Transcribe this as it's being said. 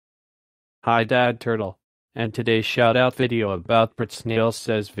Hi Dad Turtle, and today's shout-out video about Snail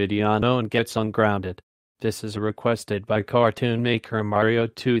says Videonow and gets ungrounded. This is requested by cartoon maker Mario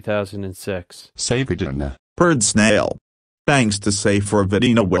 2006. Say Videonow, bird Snail. Thanks to Say for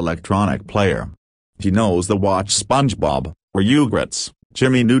Videonow electronic player. He knows the watch SpongeBob, Rugrats,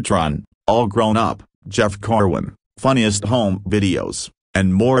 Jimmy Neutron, All Grown Up, Jeff Corwin, Funniest Home Videos,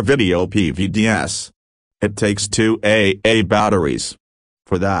 and more video PVDs. It takes 2 AA batteries.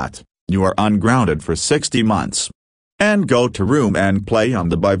 For that, you are ungrounded for 60 months. And go to room and play on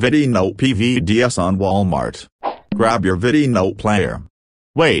the Buy Videonow PVDs on Walmart. Grab your Videonow player.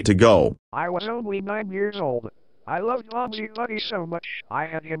 Way to go. I was only 9 years old. I loved Bonzi Buddy so much, I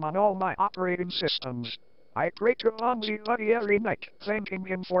had him on all my operating systems. I pray to Bonzi Buddy every night, thanking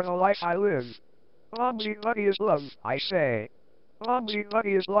him for the life I live. Bonzi Buddy is love, I say. Bonzi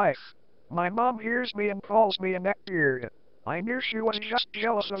Buddy is life. My mom hears me and calls me a neckbeard. I knew she was just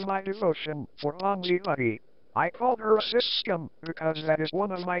jealous of my devotion for Bonzi Buddy. I called her a sis scum, because that is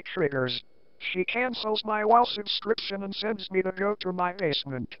one of my triggers. She cancels my WoW subscription and sends me to go to my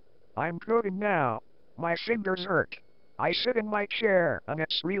basement. I'm coding now. My fingers hurt. I sit in my chair, and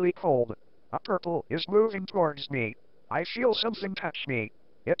it's really cold. A purple is moving towards me. I feel something touch me.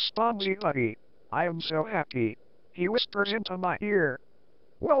 It's Bonzi Buddy. I am so happy. He whispers into my ear.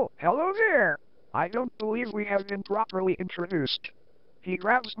 Well, hello there. I don't believe we have been properly introduced. He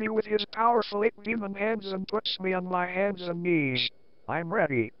grabs me with his powerful 8 demon hands and puts me on my hands and knees. I'm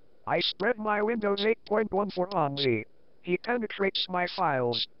ready. I spread my Windows 8.1 for Bonzi. He penetrates my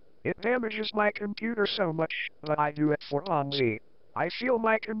files. It damages my computer so much, but I do it for Bonzi. I feel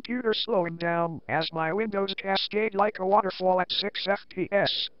my computer slowing down as my windows cascade like a waterfall at 6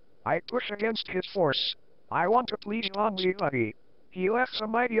 FPS. I push against his force. I want to please Bonzi Buddy. He laughs a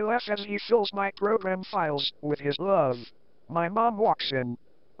mighty laugh as he fills my program files with his love. My mom walks in.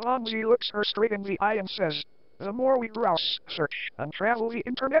 Bonzi looks her straight in the eye and says, "The more we browse, search, and travel the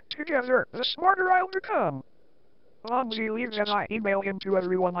internet together, the smarter I'll become." Bonzi leaves as I email him to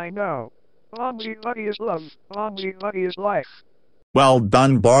everyone I know. Bonzi Buddy is love. Bonzi Buddy is life. Well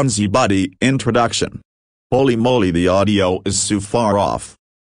done, Bonzi Buddy. Introduction. Holy moly, the audio is so far off.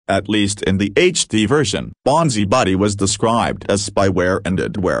 At least in the HD version, Bonzi Buddy was described as spyware and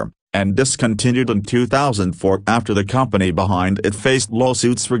adware, and discontinued in 2004 after the company behind it faced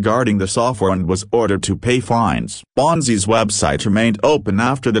lawsuits regarding the software and was ordered to pay fines. Bonzi's website remained open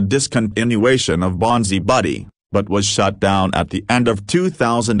after the discontinuation of Bonzi Buddy, but was shut down at the end of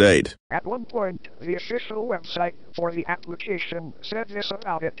 2008. At one point, the official website for the application said this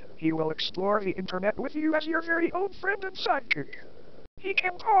about it: he will explore the internet with you as your very own friend and sidekick. He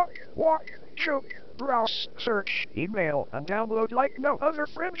can talk, walk, joke, browse, search, email, and download like no other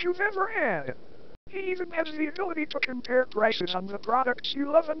friend you've ever had. He even has the ability to compare prices on the products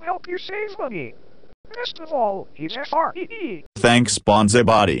you love and help you save money. Best of all, he's free. Thanks, Bonzi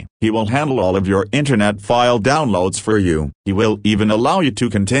Buddy. He will handle all of your internet file downloads for you. He will even allow you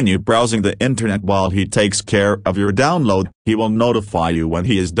to continue browsing the internet while he takes care of your download. He will notify you when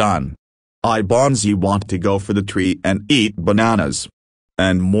he is done. I, Bonzi, want to go for the tree and eat bananas.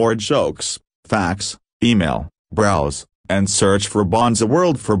 And more jokes, facts, email, browse, and search for Bonzi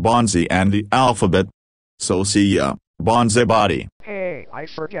World for Bonzi and the alphabet. So see ya, Bonzi Buddy. Hey, I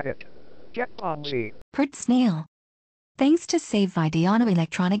forget it. Get Bonzi. Snail. Thanks to Save Videonow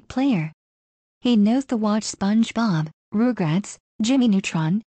electronic player. He knows to watch SpongeBob, Rugrats, Jimmy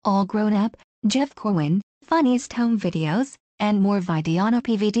Neutron, All Grown Up, Jeff Corwin, Funniest Home Videos, and more Videonow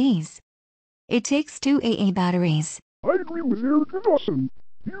PVDs. It takes 2 AA batteries. I agree with Eric.mp4.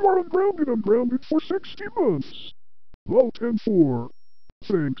 You are ungrounded for 60 months. Ungrounded.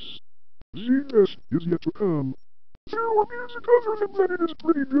 Thanks. ZS is yet to come. There are music other than that, it is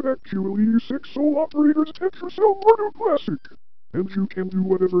pretty good actually. 6 Soul Operators Tetra Cell Mono Classic. And you can do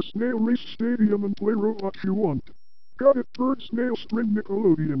whatever Snail Race Stadium and play robots you want. Got it, Bird Snail Spring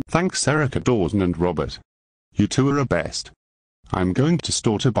Nickelodeon. Thanks Erika, Dawson and Robert. You two are the best. I'm going to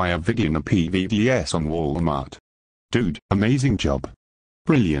store to buy a Videonow PVDs on Walmart. Dude, amazing job.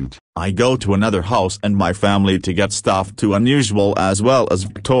 Brilliant. I go to another house and my family to get stuff too unusual as well as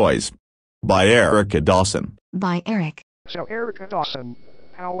toys. By Erika Dawson. By Eric. So Erika Dawson,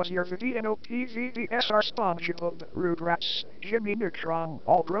 how was your Videonow PVDs? Are SpongeBob, Rugrats, Jimmy Neutron,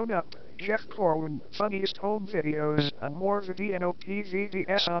 All Grown Up, Jeff Corwin, Funniest Home Videos, and more Videonow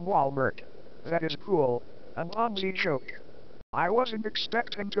PVDs on Walmart. That is cool. An Bonzi joke. I wasn't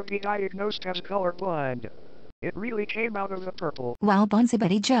expecting to be diagnosed as colorblind. It really came out of the purple. Wow, Bonzi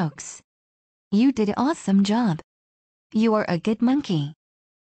Buddy jokes. You did an awesome job. You are a good monkey.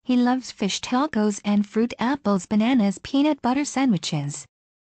 He loves fish tacos and fruit apples, bananas, peanut butter sandwiches.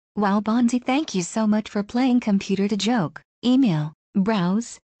 Wow, Bonzi, thank you so much for playing computer to joke, email,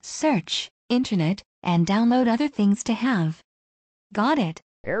 browse, search, internet, and download other things to have. Got it.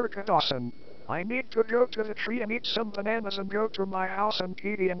 Erika Dawson, I need to go to the tree and eat some bananas and go to my house and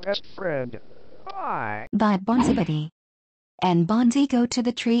Petey and best friend. Bye. Bye, Bonzi buddy. And Bonzi, go to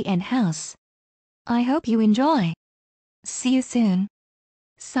the tree and house. I hope you enjoy. See you soon.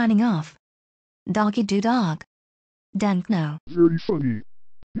 Signing off. Doggy do dog. Dunkno. Very funny.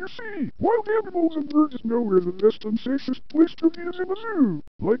 You see, wild animals and birds know where the best and safest place to be is in a zoo.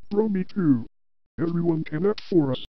 Like Bromy too. Everyone can act for us.